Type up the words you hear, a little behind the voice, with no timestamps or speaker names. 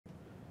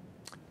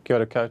Kia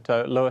ora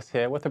koutou, Lewis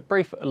here with a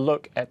brief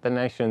look at the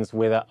nation's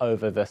weather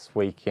over this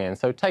weekend.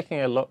 So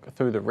taking a look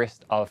through the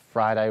rest of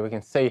Friday, we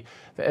can see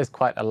there is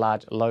quite a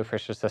large low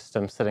pressure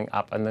system sitting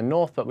up in the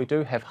north, but we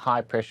do have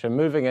high pressure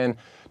moving in,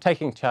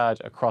 taking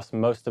charge across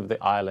most of the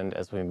island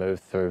as we move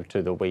through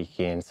to the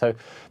weekend. So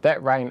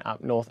that rain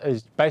up north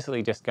is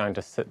basically just going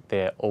to sit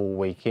there all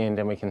weekend,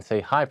 and we can see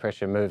high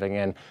pressure moving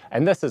in,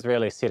 and this is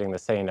really setting the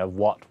scene of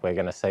what we're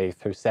going to see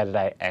through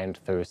Saturday and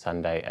through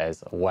Sunday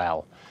as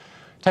well.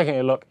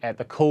 Taking a look at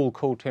the cool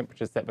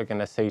temperatures that we're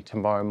going to see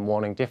tomorrow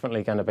morning,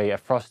 definitely going to be a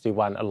frosty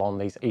one along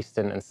these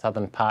eastern and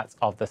southern parts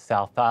of the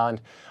South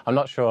Island. I'm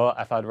not sure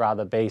if I'd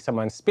rather be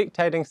someone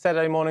spectating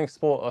Saturday morning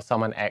sport or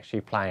someone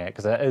actually playing it,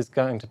 because it is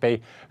going to be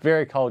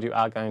very cold. You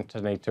are going to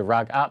need to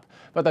rug up,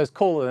 but those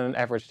cooler than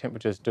average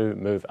temperatures do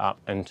move up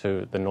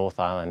into the North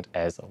Island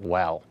as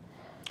well.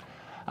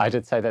 I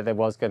did say that there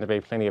was going to be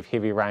plenty of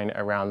heavy rain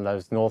around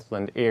those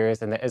Northland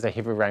areas, and there is a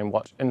heavy rain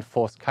watch in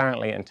force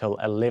currently until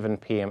 11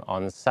 p.m.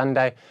 on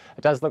Sunday.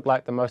 It does look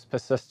like the most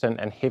persistent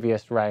and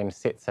heaviest rain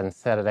sets in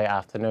Saturday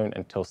afternoon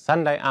until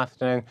Sunday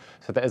afternoon,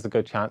 so there is a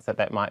good chance that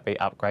that might be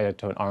upgraded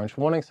to an orange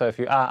warning. So if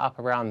you are up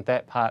around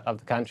that part of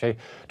the country,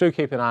 do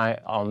keep an eye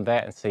on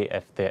that and see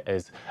if there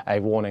is a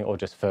warning or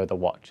just further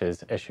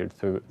watches issued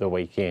through the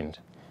weekend.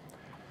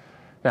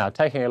 Now,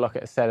 taking a look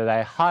at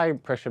Saturday, high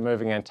pressure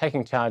moving in,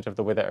 taking charge of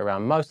the weather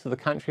around most of the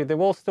country. There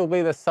will still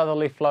be the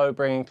southerly flow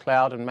bringing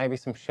cloud and maybe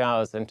some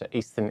showers into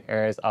eastern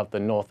areas of the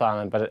North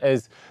Island, but it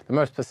is the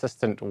most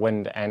persistent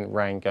wind and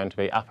rain going to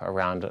be up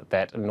around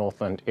that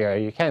Northland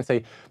area. You can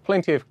see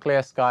plenty of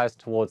clear skies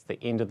towards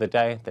the end of the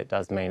day. That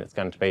does mean it's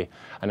going to be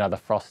another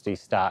frosty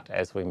start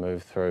as we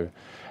move through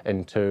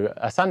into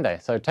a Sunday.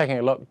 So taking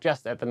a look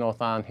just at the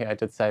North Island here, I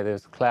did say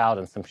there's cloud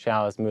and some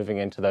showers moving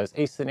into those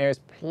eastern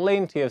areas.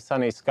 Plenty of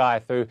sunny sky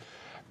through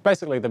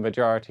basically the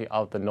majority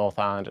of the North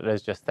Island. It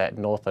is just that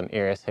northern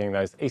area seeing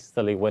those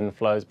easterly wind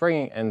flows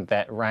bringing in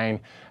that rain,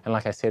 and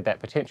like I said, that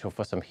potential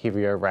for some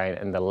heavier rain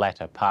in the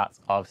latter parts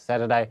of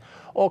Saturday.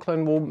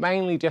 Auckland will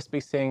mainly just be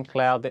seeing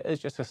cloud. There is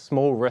just a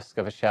small risk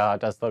of a shower.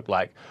 It does look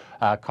like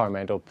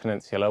Coromandel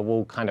Peninsula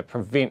will kind of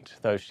prevent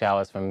those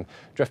showers from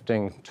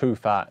drifting too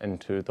far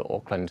into the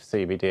Auckland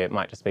CBD. It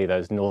might just be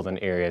those northern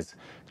areas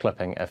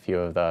clipping a few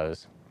of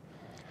those.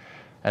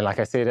 And like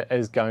I said, it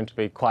is going to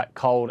be quite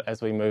cold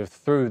as we move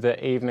through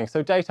the evening.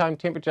 So daytime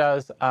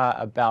temperatures are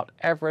about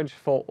average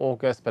for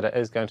August, but it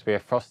is going to be a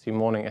frosty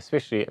morning,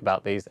 especially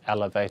about these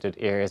elevated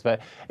areas.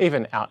 But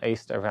even out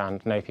east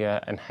around Napier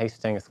and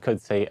Hastings could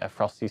see a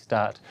frosty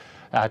start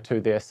to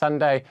their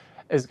Sunday.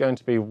 Is going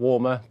to be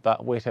warmer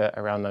but wetter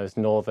around those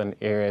northern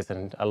areas,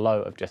 and a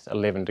low of just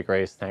 11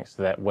 degrees thanks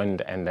to that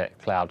wind and that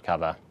cloud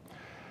cover.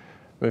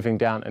 Moving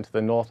down into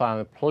the North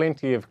Island,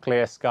 plenty of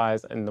clear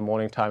skies in the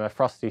morning time, a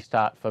frosty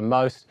start for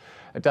most.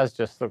 It does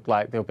just look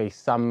like there'll be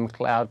some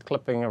cloud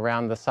clipping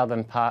around the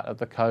southern part of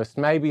the coast,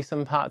 maybe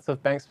some parts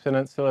of Banks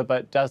Peninsula,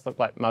 but it does look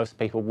like most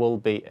people will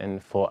be in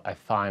for a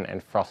fine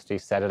and frosty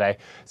Saturday.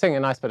 Seeing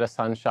a nice bit of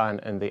sunshine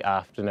in the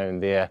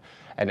afternoon there.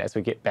 And as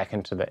we get back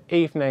into the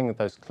evening,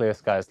 those clear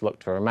skies look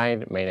to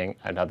remain, meaning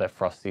another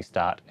frosty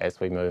start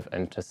as we move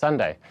into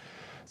Sunday.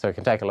 So we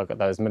can take a look at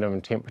those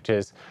minimum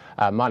temperatures.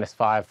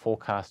 -5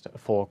 forecast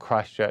for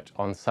Christchurch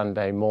on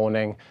Sunday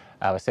morning.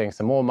 We're seeing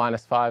some more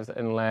 -5s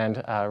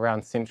inland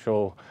around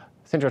Central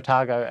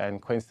Otago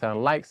and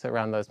Queenstown Lakes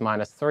around those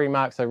 -3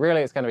 marks. So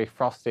really it's going to be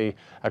frosty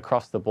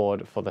across the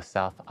board for the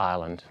South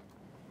Island.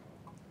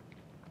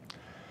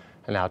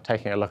 And now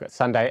taking a look at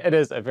Sunday, it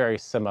is a very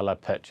similar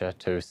picture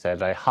to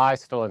Saturday. High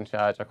still in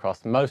charge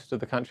across most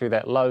of the country,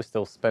 that low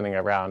still spinning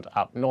around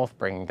up north,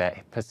 bringing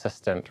that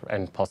persistent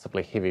and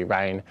possibly heavy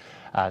rain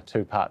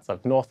to parts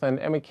of Northland.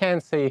 And we can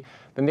see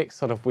the next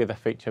sort of weather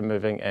feature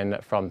moving in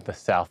from the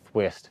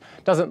southwest.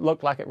 Doesn't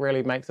look like it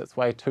really makes its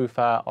way too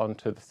far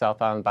onto the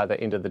South Island by the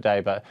end of the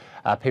day, but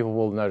people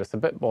will notice a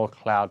bit more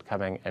cloud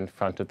coming in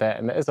front of that.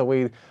 And there is a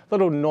wee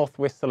little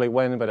northwesterly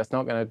wind, but it's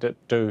not going to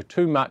do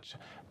too much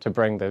to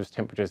bring those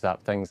temperatures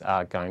up. Things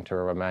are going to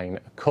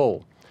remain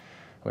cool.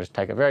 We'll just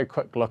take a very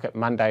quick look at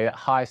Monday. That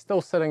high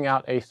still sitting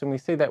out east, and we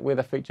see that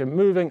weather feature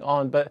moving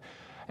on, but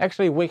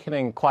actually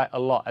weakening quite a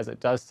lot as it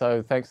does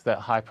so, thanks to that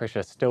high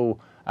pressure still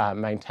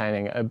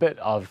maintaining a bit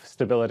of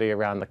stability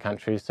around the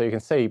country. So you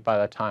can see by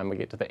the time we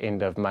get to the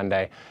end of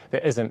Monday,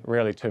 there isn't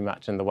really too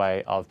much in the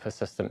way of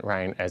persistent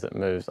rain as it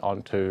moves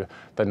onto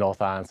the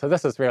North Island. So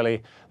this is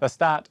really the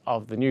start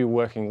of the new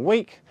working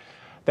week.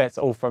 That's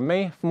all from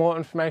me. For more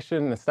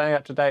information and staying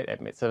up to date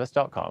at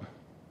MetService.com.